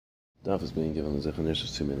Daf is being given the Zechanish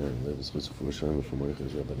Simin and lives with for Shem from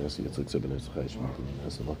Morichas Rabbi Nessi, it's like 7 years of Chaysh,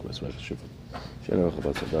 and the Makwas Rav Shifra. Shana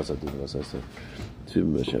Rachabat Sadasa, do the Sasa, to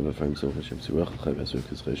Sheva Frank Sofa Shem Sirach, Chavas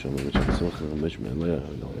Rukis Chaysham, which is Socha, Mishman Leah,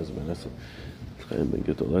 as Vanessa, Chaim Ben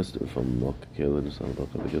Gittel Lester from Mok Kalen,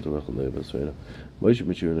 Salvaka, the Gittel Rachel Leva Sreda, Moshe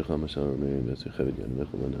Mishir Necham Shara Miriam, Besser Chavid Yan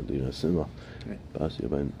Mechavan, and Dina Sima, Basi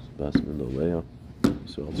Abain, Basman Leah,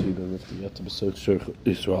 so I'll see you then with the Yet to Besok Shurch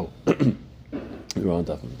Israel. We're on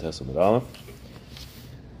top of the Tessa with Aleph.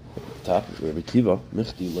 Top, Rabbi Kiva,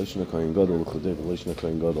 Michti, Loishna Kohen Gadol, L'chudev, Loishna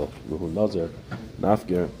Kohen Gadol, Ruhu Nazir,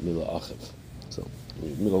 Nafger, Mila Achiv. So,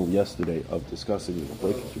 in the middle yesterday of discussing the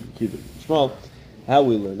break of Rabbi Kiva and Shmuel, how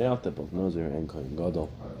we learn out that both Nazir and Kohen Gadol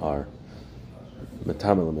are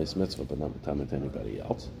Metame L'meis Mitzvah, but not Metame to anybody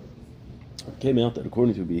else. It came out that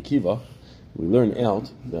according to Rabbi Kiva, we learn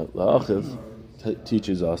out that La'achiv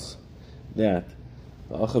teaches us that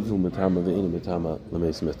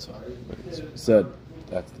said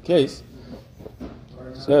that's the case.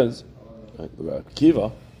 It says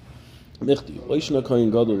Kiva Michti Loishna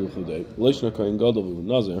Kohen Gadol L'chudei Loishna Kohen Gadol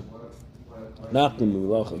L'nazir Nachdim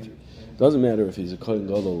L'lachav. Doesn't matter if he's a Kohen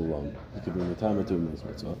Gadol alone, he could be Metame to L'meis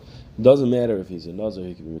Mitzvah. Doesn't matter if he's a Nazir,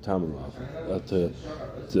 he could be Metame L'lachav.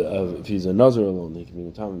 If he's a Nazir alone, he could be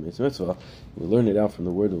Metame L'meis Mitzvah. We learn it out from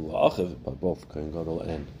the word of L'achav by both Kohen Gadol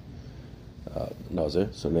and Nazir.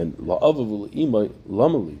 So then, la'avav l'imay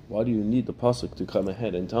lamali. Why do you need the pasuk to come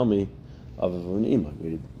ahead and tell me avav l'imay?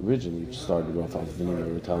 We originally started off avav l'imay.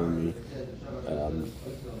 You were telling me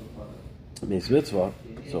meis mitzvah.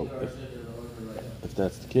 So if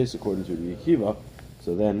that's the case according to the Akiva,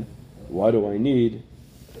 so then why do I need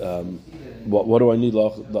what do I need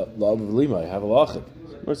la'avav l'imay? I have a lachib.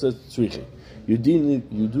 Where it says tzrichi. You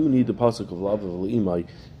do need the pasuk of la'avav l'imay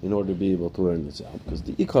in order to be able to learn this out, because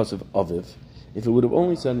the ikas of aviv, if it would have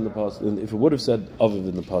only said in the pasuk, if it would have said aviv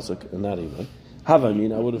in the pasuk and not imay, I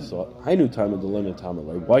would have thought, I knew time of the limit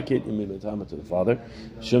tamalei. Why can't you mean time to the father?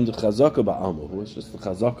 Shem the chazaka ba'alma, who is just the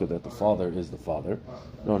chazaka that the father is the father.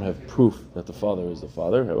 We don't have proof that the father is the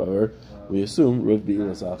father. However, we assume ruv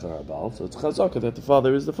bi'ilas achar habal, so it's chazaka that the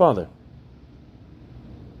father is the father.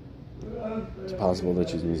 It's possible that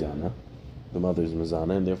she's mizana, the mother is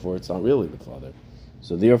mizana, and therefore it's not really the father.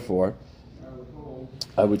 So therefore,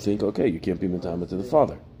 I would think, okay, you can't be metama to the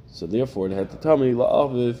father. So therefore, it had to tell me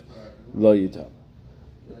la'aviv la yitam.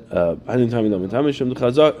 I didn't tell me metama shem the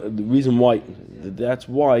chazak. The reason why that's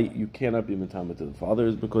why you cannot be metama to the father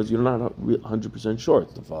is because you're not 100% sure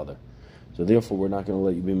it's the father. So therefore, we're not going to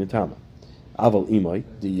let you be metama. Aval imay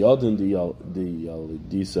the yadin the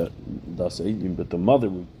disa dasei, but the mother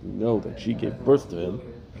would know that she gave birth to him.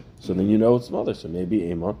 So then you know it's mother. So maybe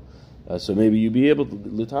ema. So maybe you'd be able to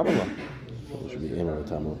litamala. It should be ema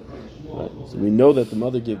litamala. Right? So we know that the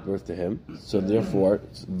mother gave birth to him. So therefore,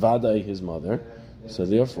 it's vadai his mother. So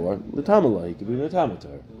therefore, litamala, he could be litama to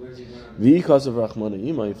her. V'yikas of rachmana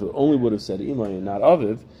ima. If it only would have said ima and not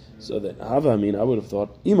aviv, so that hava, I would have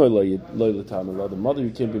thought ima lo litamala. The mother, you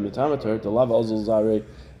can't be litama to her. The lava azul zare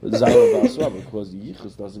basra, because the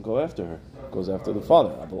yichus doesn't go after her. It goes after the father.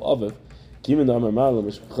 Aval aviv. Since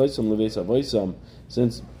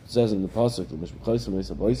it says in the pasuk that because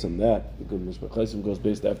mishpachaisim goes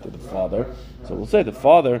based after the father, so we'll say the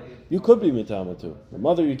father you could be mitama to. The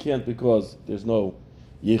mother you can't because there's no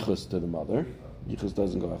yichus to the mother. Yichus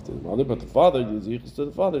doesn't go after the mother, but the father is yichus to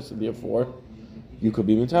the father. So therefore, you could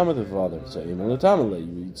be mitama to the father. So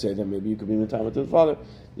you'd say that maybe you could be mitama to the father.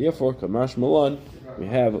 Therefore, kamash malan, we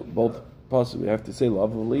have both. We have to say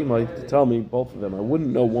love to tell me both of them. I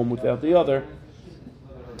wouldn't know one without the other.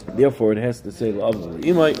 Therefore, it has to say love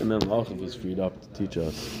imay, and then Lachav is freed up to teach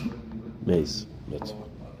us meis mitzvah.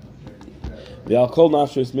 The al kol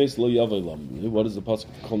nafshos meis lo yavay lam. What is the pasuk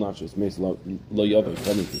kol nafshos meis lo yavay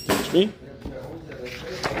coming to teach me?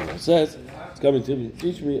 It says it's coming to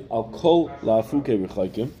teach me al kol la'afuke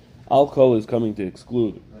rechaykim. Al kol is coming to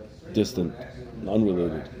exclude distant,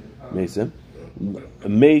 unrelated mesim. A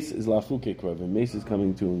mace is lafuke krovim. Mace is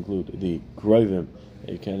coming to include the krovim.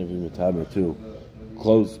 You can't even metabel to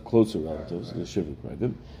closer relatives. The shiva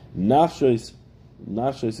krovim. Nafshos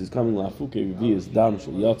is coming lafuke. Revi is dam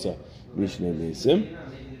shel yatsa mishnei mesim.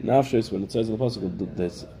 Nafshos, when it says in the pasuk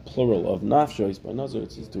this plural of nafshos by nazar,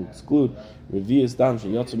 it says to exclude. Revi is dam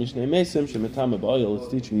shel yatsa mishnei mesim shemetame ba'oil. It's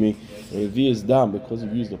teaching me revi is dam because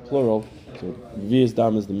you've used the plural. So revi is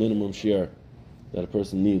dam is the minimum share that a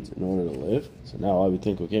person needs in order to live. So now I would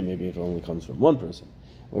think, okay, maybe if it only comes from one person.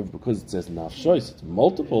 Or because it says nafshos, it's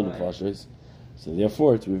multiple nafashos, So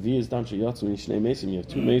therefore, it's revius dam sheyatzu mishnei mesim. You have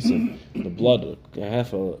two mesim, the blood,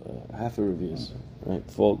 half a revius, right,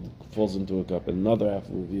 falls into a cup, and another half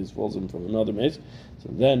of revius falls in from another mace. So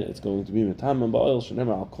then it's going to be metamim ba'oil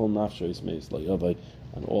shenever al kol nafsheis meis la'yavai,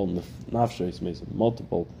 on all nafsheis meis,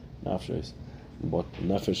 multiple nafsheis. What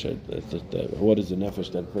nefesh? What is the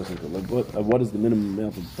nefesh that a person can live with? What is the minimum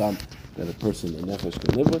amount of dam that a person, a nefesh,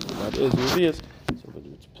 can live with? That is revius. So but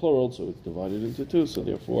it's plural, so it's divided into two. So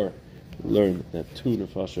therefore, we learn that two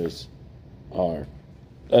nefashos are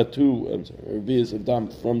revius of dam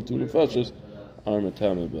from two nefashos are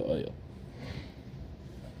metamim ba'oil.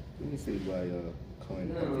 Let me say by Cohen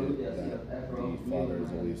that the father is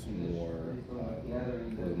always more, or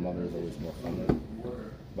the mother is always more common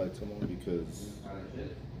by Tumah, because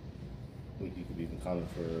like you could be even common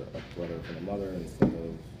for a brother from a mother instead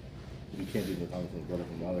of, you can't be even common from a brother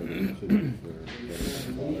from a mother, but you could be for a brother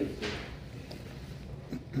from a father.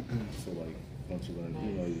 So like once you learn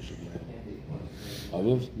you should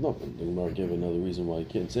know. No, the Gemara gave another reason why you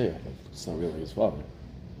can't say it. It's not really his father.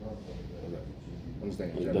 I'm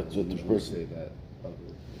saying that's what the person say that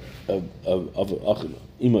of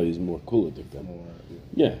Ima is more cooler than them.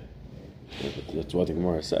 Yeah. That's what the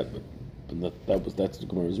Gemara said, but that's the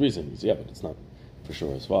Gemara's reason. He said, but it's not for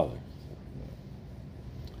sure his father.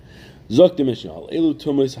 Zok the Mishnah, Elu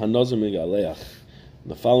Tumas Hanazar Megaleach.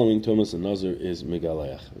 The following Tumas and Nazar is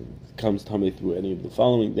Megaleach. Comes Tamei through any of the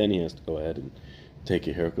following, then he has to go ahead and take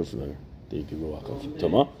a haircut for the Geruach of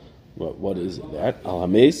Tumah. What is that? Al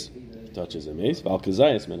Hames, he touches a mace. Val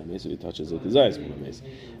Kazayas men Hames, he touches a Kazayas men Hames.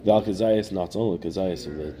 Val Kazayas, not only Kazayas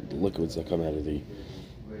of the liquids that come out of the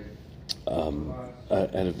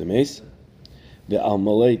mace. The al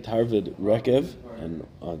malay tarvid rekev, and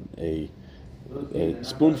on a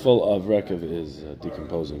spoonful of rekev is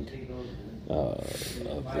decomposing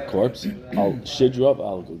of the corpse. Al shidrav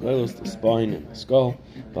al gugelos, the spine and the skull.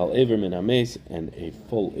 Val aver min mace, and a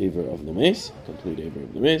full aver of the mace, complete aver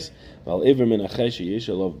of the mace. Val aver min achai sheyesh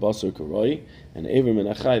alav basar karoi, and aver min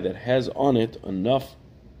achai that has on it enough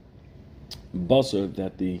basar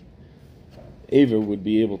that the aver would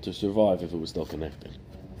be able to survive if it was still connected.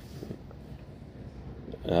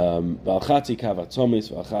 V'alchatzi kav atzomis,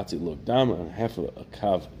 v'alchatzi lug dam, and half a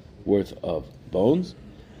kav worth of bones,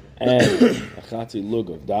 and a chatzi lug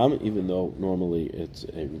of dam, even though normally it's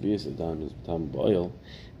a revius of dam is tam ba'oil,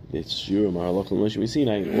 it's shiur marhalach l'moshe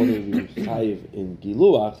misinai, in order to be chayiv in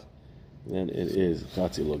giluach, then it is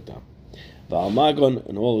chatzi lug dam. V'almagon,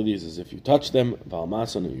 and all of these is if you touch them,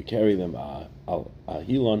 v'almason, if you carry them,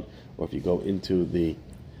 v'ahilon, or if you go into the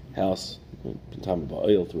house,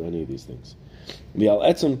 oil through any of these things. V'al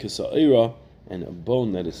etzem kesa'ira, and a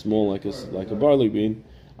bone that is small like a barley bean,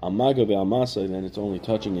 al maga ve'al masa, then it's only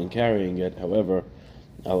touching and carrying it. However,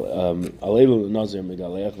 aleilu nazir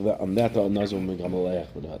megaleach, on that nazir megaleach,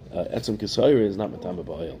 etzem kesa'ira is not matama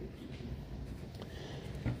ba'oil.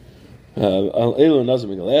 Aleilu nazir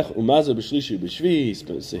megaleach, umaza b'shlishi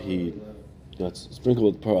b'shvi, so he got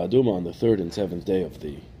sprinkled with paraduma on the 3rd and 7th day of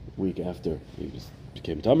the week after he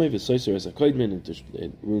became tamei. V'soiser as a koidmin,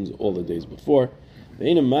 it ruins all the days before.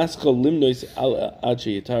 Ve'ena maschal limnois al ad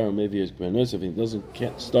sheyitaro mevius granos, if he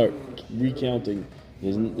can't start recounting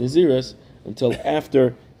his naziris until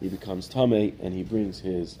after he becomes tamei and he brings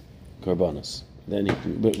his karbanos. Then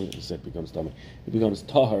becomes tamei. He becomes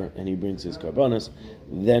tahar and he brings his karbanos.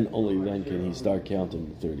 Then only then can he start counting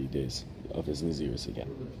the 30 days of his naziris again.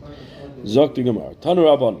 Zok the Gemara. Tanu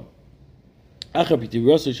Rabban. After Rameir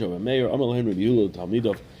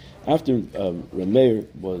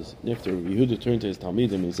was nifter, Yehuda turned to his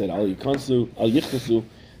Talmidim and he said, Al yichnasu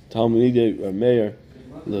Talmidei Rameir,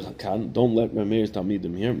 don't let Rameir's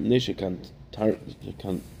Talmidim here. Neshe kan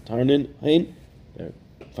tarnin hain, they're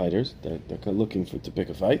fighters, they're looking to pick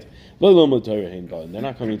a fight. They're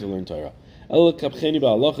not coming to learn Torah. Rather,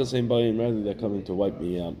 they're coming to wipe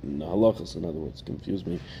me out in halachas, in other words, confuse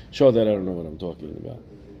me, show that I don't know what I'm talking about.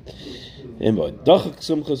 Somehow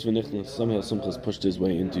Sumchas pushed his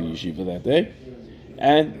way into yeshiva that day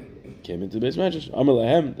and came into the Beis Medrash.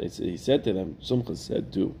 He said to them, Sumchas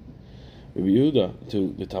said to Rabbi Yehuda,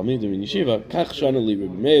 to the Talmidim in yeshiva, Kach shana li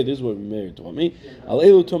Rabbi Meir, this is what Rabbi Meir told me, Al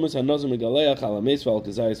elu Thomas hanazim megaleach al hames v'al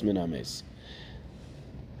kazayis min hames.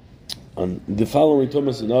 On the following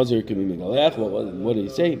Thomas and Nazir can be megaleach, what did he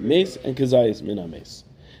say? Mes and kazayis min hames.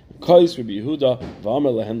 Kais Rabbi Yehuda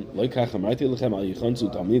v'amar lehem loikach amarti lechem al yichnasu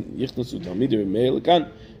talmidim Meir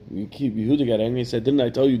lekan. Yehuda got angry and said, didn't I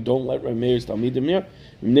tell you don't let Meir's talmidim here?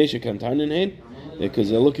 Because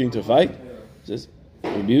they're looking to fight. He says,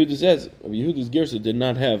 Rabbi Yehuda says, Rabbi Yehuda's gersa did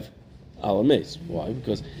not have alames. Why?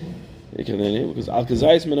 Because Because al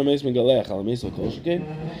kazayis min ames megaleach al ames al kol shekain.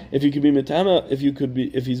 If you could be metama, if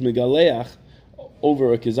he's megaleach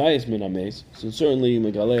over a kazayis min ames, so certainly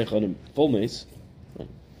megaleach on a full mace.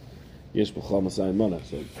 Yesh b'chal masayim mana.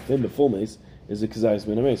 So then the full mace is a kazayis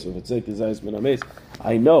min ames. So if it's a kazayis min ames,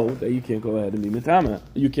 I know that you can't go ahead and be metama.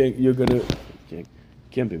 You can't be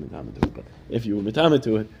metama to it. But if you were metama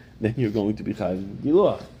to it, then you're going to be chayiv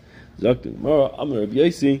giluach. Zaktin Mara Amar Rabbi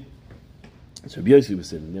Yosi. So Rabbi Yosi was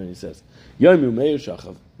sitting there and he says, Yomu Meir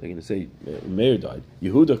Shachav. They're going to say Meir died.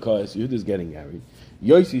 Yehuda Kais. Yehuda's getting married.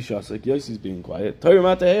 Yosi Shasek. Yosi's being quiet. Torah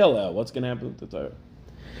Mata Heil. What's going to happen to Torah?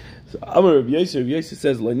 So Amar Rabbi Yosi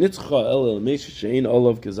says, La Nitzcha El Mesh Shein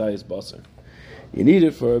Olav Kazayis Basar. You need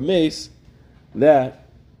it for a mace that.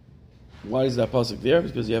 Why is that pasuk there?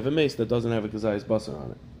 Because you have a mace that doesn't have a Kazayis Basar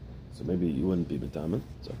on it. So maybe you wouldn't be metamen.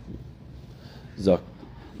 Zak.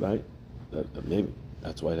 Right? Maybe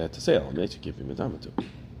that's why they had to say al mace. You can't be metama to.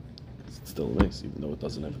 It's still a mace, even though it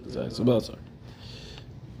doesn't have a kazayis basar.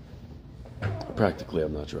 Practically,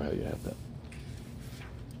 I'm not sure how you have that.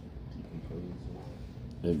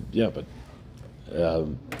 Yeah, but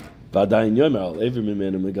v'adayin yomer al ever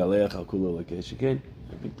mimenu megaleach al kula lekeshikein.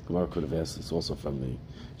 I think the Gemara could have asked this also from the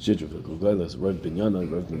Shidduch of Gulgailas, Rav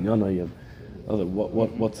Binyanai.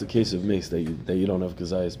 What's the case of mace that you don't have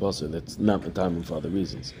kazayis basar that's not metamim for other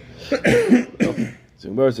reasons? Okay. So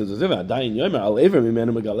Gemara says, you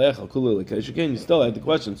still had the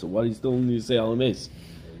question. So why do you still need to say al mace?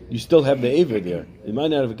 You still have the aver there. It might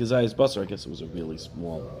not have a kazayis basar. I guess it was a really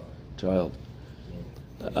small child.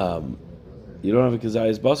 You don't have a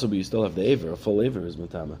kazayis basar, but you still have the aver. A full aver is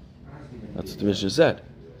metama. That's what the Mishnah said.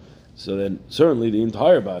 So then, certainly the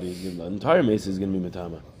entire body the entire mace is going to be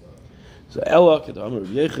metama. So Ella Kedamar Rav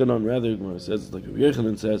Yechanan, rather Gemara says like Rav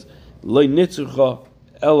Yechanan says, Lo nitzurcha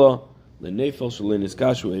Ella leNefel shelein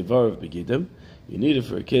iskashu evar begidim. You need it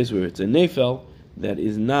for a case where it's a nefel that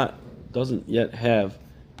doesn't yet have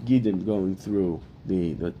gidin going through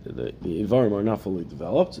the evarim are not fully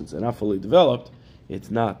developed. Since they're not fully developed, it's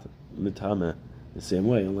not mitama the same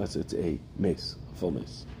way unless it's a mace, a full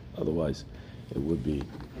mace. Otherwise, it would be.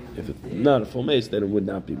 If it's not a full mace, then it would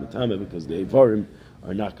not be mitama because the evarim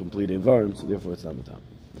are not complete evarim, so therefore it's not matam.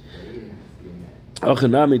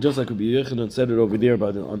 Achanami, just like Rabbi Yechanan said it over there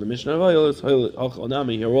on the Mishnah of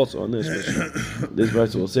Achanami here also on this Mishnah. This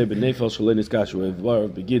verse will say, "B'nefel shalein iskashu evar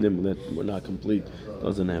begidim," that we're not complete,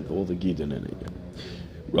 doesn't have all the gidin in it yet.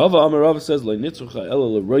 Rava Amar Rava says, "Lo nitzurcha ela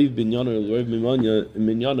l'roiv binyana l'roiv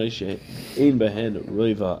minyana she'ein behen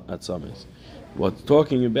roiva atzames." What's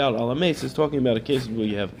talking about alames is talking about a case where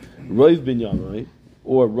you have roiv binyana, right?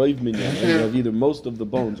 Or roiv minyan, you have either most of the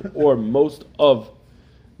bones or most of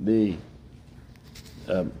the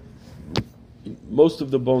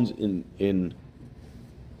bones in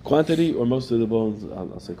quantity, or most of the bones.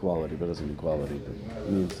 I'll say quality, but it doesn't mean quality. But it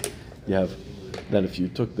means you have that if you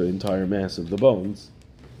took the entire mass of the bones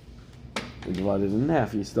and divided it in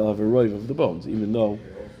half, you still have a roiv of the bones, even though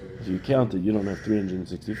if you count it, you don't have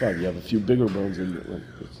 365. You have a few bigger bones in it.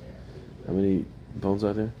 How many bones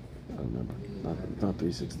are there? I don't remember. Not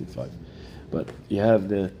 365, but you have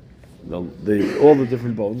all the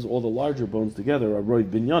different bones, all the larger bones together are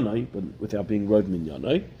roiv binyanai, but without being roiv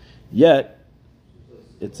minyanai. Yet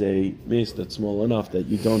it's a mace that's small enough that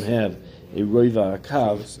you don't have a roiva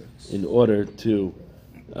akav in order to.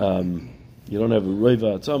 You don't have a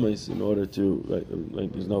roiva atzamis in order to.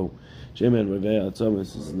 Like there's no shemen roiva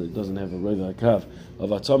atzamis. It doesn't have a roiva akav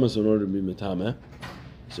of atzamis in order to be metameh.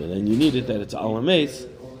 So then you need it that it's ala mace.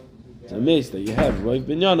 It's a mace that you have roiv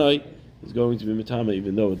binyanai is going to be metama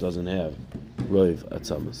even though it doesn't have roiv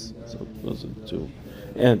atzamas. So those are the two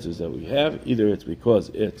answers that we have. Either it's because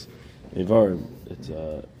it's a varim, it's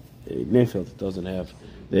a nefel that doesn't have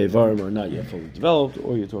the varim are not yet fully developed,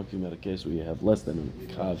 or you're talking about a case where you have less than a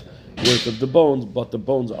kav worth of the bones, but the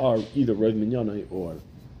bones are either roiv minyanai or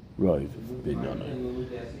roiv binyanai.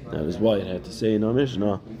 That is why it had to say in our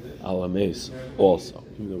Mishnah alames also.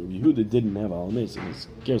 Even though Yehuda didn't have alames in his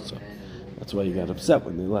gersa. That's why you got upset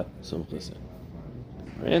when they left. Some said.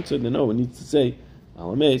 Our answer, no, it needs to say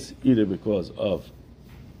alames either because of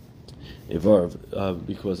evar,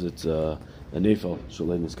 because it's a nefel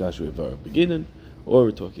shalein iskashu evar beginning, or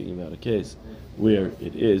we're talking about a case where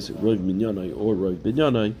it is roiv minyanai or roiv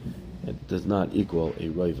binyanai, it does not equal a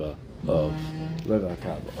roiva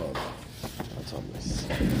akav of atzamis.